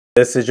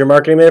This is your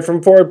Marketing Minute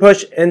from Forward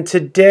Push, and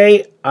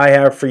today I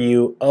have for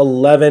you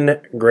 11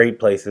 great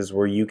places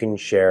where you can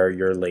share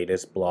your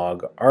latest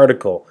blog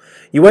article.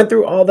 You went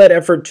through all that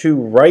effort to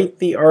write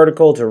the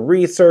article, to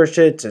research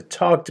it, to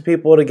talk to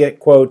people, to get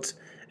quotes,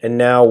 and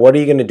now what are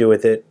you going to do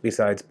with it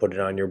besides put it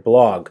on your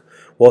blog?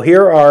 Well,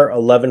 here are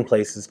 11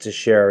 places to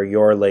share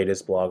your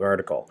latest blog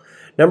article.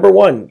 Number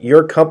 1,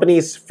 your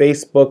company's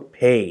Facebook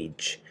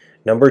page.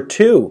 Number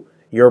 2,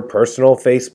 your personal Facebook